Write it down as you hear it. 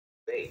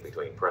debate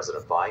between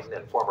President Biden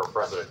and former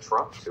President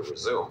Trump to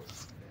resume.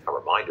 A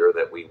reminder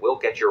that we will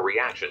get your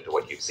reaction to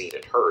what you've seen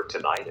and heard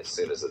tonight as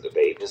soon as the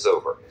debate is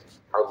over.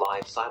 Our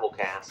live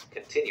simulcast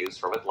continues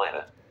from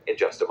Atlanta in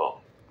just a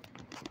moment.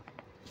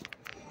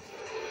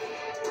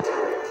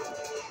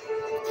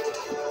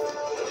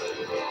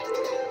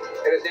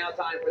 It is now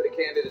time for the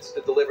candidates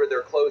to deliver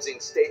their closing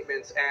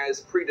statements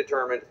as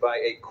predetermined by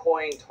a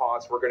coin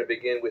toss. We're going to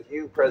begin with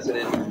you,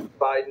 President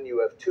Biden. You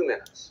have 2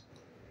 minutes.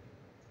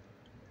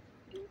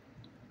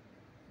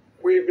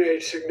 We've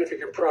made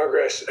significant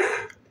progress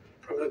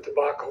from the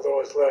debacle that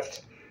was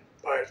left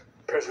by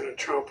President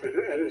Trump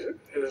in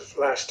his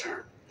last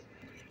term.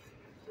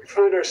 We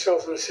find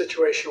ourselves in a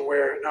situation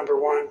where, number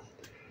one,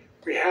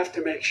 we have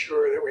to make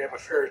sure that we have a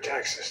fair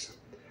tax system.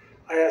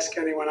 I ask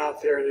anyone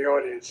out there in the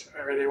audience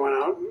or anyone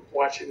out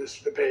watching this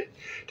debate,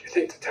 do you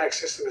think the tax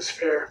system is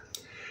fair?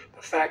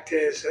 The fact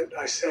is that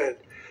I said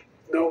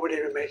nobody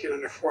even making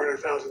under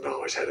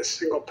 $400,000 had a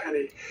single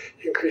penny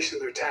increase in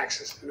their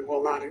taxes, and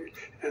will not.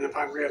 And if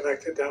I'm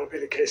reelected, that'll be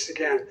the case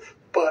again.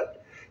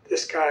 But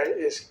this guy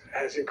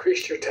has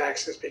increased your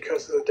taxes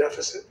because of the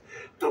deficit.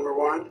 Number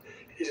one,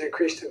 he's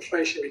increased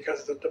inflation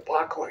because of the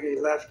debacle he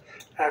left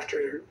after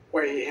the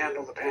way he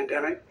handled the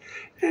pandemic.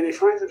 And he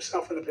finds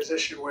himself in a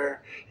position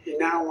where he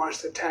now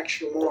wants to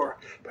tax you more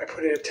by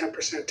putting a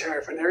 10%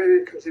 tariff on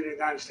everything that comes into the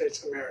United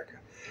States of America.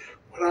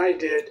 What I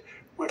did,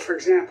 for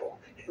example,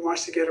 he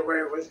wants to get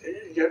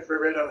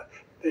rid of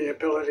the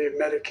ability of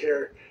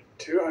Medicare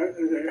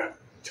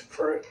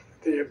for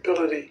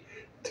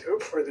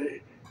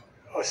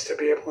us to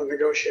be able to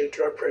negotiate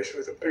drug prices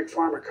with the big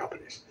pharma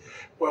companies.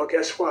 Well,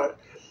 guess what?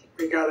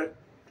 We got it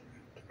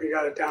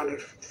down to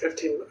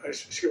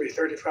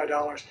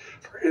 $35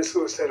 for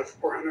insulin instead of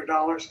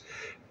 $400.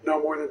 No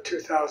more than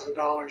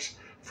 $2,000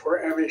 for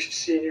every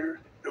senior,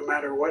 no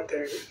matter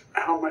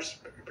how much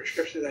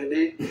prescription they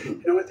need.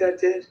 You know what that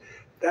did?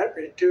 That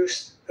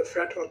reduced the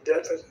federal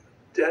debt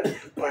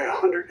by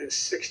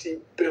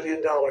 $160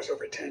 billion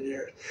over 10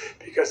 years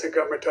because the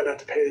government doesn't have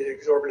to pay the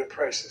exorbitant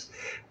prices.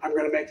 I'm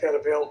going to make that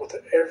available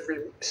to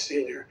every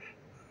senior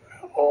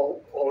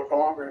all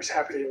along, or is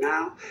happening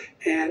now,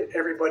 and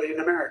everybody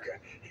in America.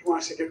 He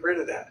wants to get rid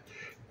of that.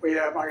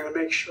 I'm going to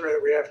make sure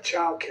that we have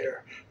child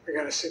care. We're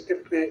going to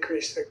significantly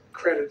increase the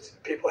credits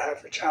that people have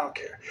for child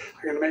care.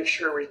 I'm going to make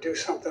sure we do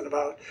something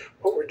about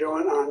what we're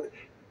doing on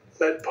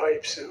lead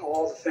pipes and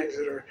all the things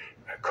that are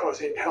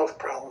causing health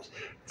problems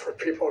for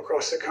people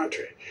across the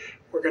country.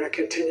 We're going to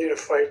continue to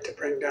fight to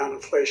bring down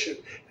inflation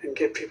and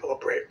give people a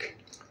break.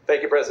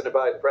 Thank you, President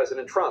Biden.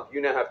 President Trump,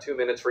 you now have 2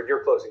 minutes for your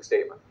closing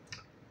statement.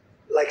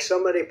 Like so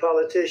many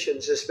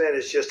politicians, this man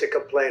is just a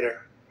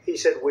complainer. He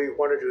said, we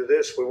want to do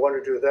this, we want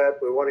to do that,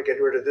 we want to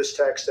get rid of this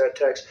tax, that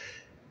tax.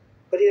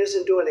 But he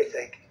doesn't do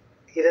anything.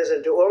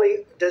 All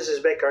he does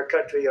is make our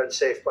country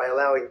unsafe by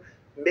allowing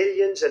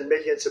millions and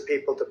millions of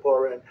people to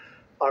pour in.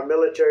 Our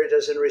military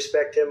doesn't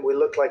respect him. We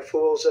look like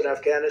fools in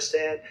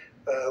Afghanistan.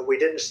 We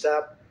didn't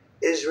stop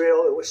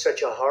Israel. It was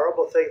such a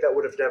horrible thing that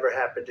would have never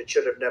happened. It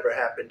should have never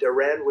happened.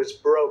 Iran was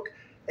broke.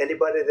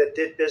 Anybody that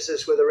did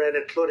business with Iran,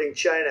 including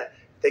China,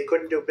 they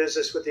couldn't do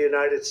business with the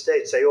United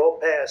States. They all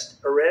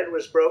passed. Iran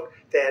was broke.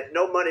 They had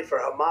no money for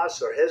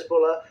Hamas or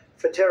Hezbollah,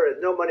 for terror,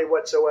 no money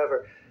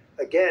whatsoever.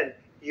 Again,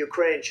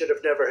 Ukraine should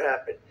have never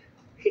happened.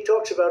 He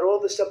talks about all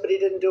this stuff, but he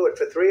didn't do it.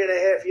 For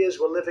 3.5 years,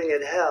 we're living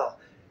in hell.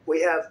 We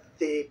have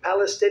the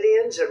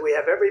Palestinians and we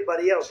have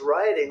everybody else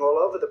rioting all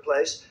over the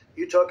place.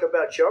 You talk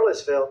about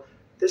Charlottesville.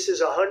 This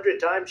is 100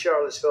 times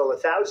Charlottesville,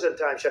 1,000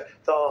 times. The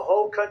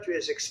whole country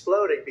is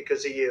exploding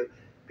because of you,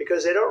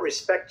 because they don't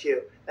respect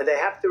you, and they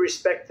have to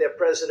respect their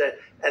president,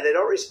 and they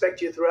don't respect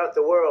you throughout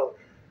the world.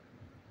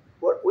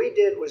 What we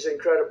did was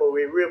incredible.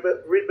 We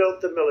rebuilt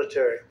the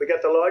military. We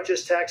got the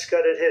largest tax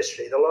cut in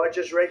history, the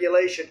largest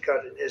regulation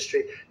cut in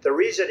history. The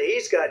reason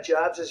he's got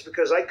jobs is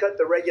because I cut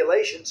the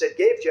regulations that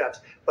gave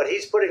jobs, but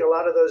he's putting a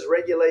lot of those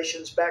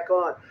regulations back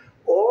on.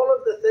 All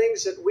of the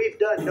things that we've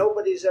done,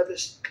 nobody's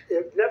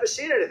never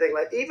seen anything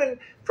like. Even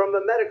from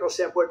a medical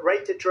standpoint,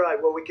 right to try,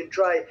 where we can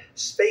try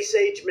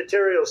space-age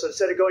materials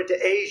instead of going to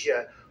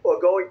Asia or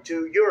going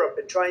to Europe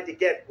and trying to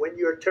get when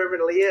you're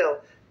terminally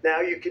ill.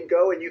 Now you can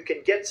go and you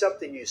can get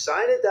something. You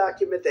sign a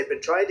document. They've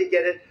been trying to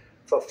get it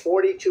for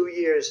 42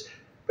 years.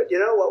 But you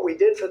know what we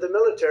did for the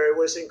military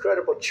was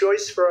incredible.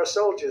 Choice for our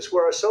soldiers,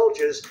 where our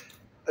soldiers,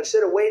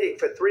 instead of waiting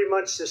for 3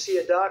 months to see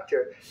a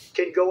doctor,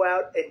 can go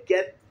out and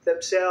get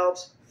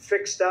themselves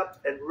fixed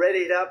up and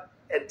readied up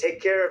and take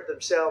care of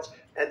themselves.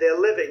 And they're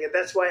living. And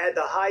that's why I had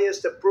the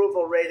highest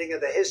approval rating in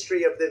the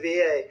history of the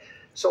VA.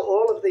 So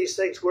all of these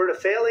things, we're in a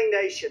failing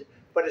nation,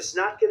 but it's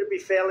not going to be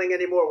failing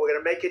anymore. We're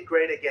going to make it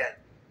great again.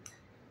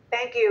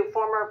 Thank you,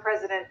 former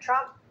President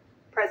Trump,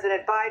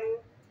 President Biden.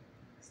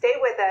 Stay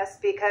with us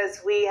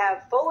because we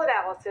have full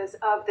analysis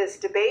of this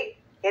debate.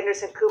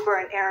 Anderson Cooper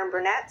and Aaron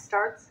Burnett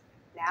starts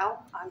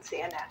now on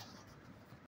CNN.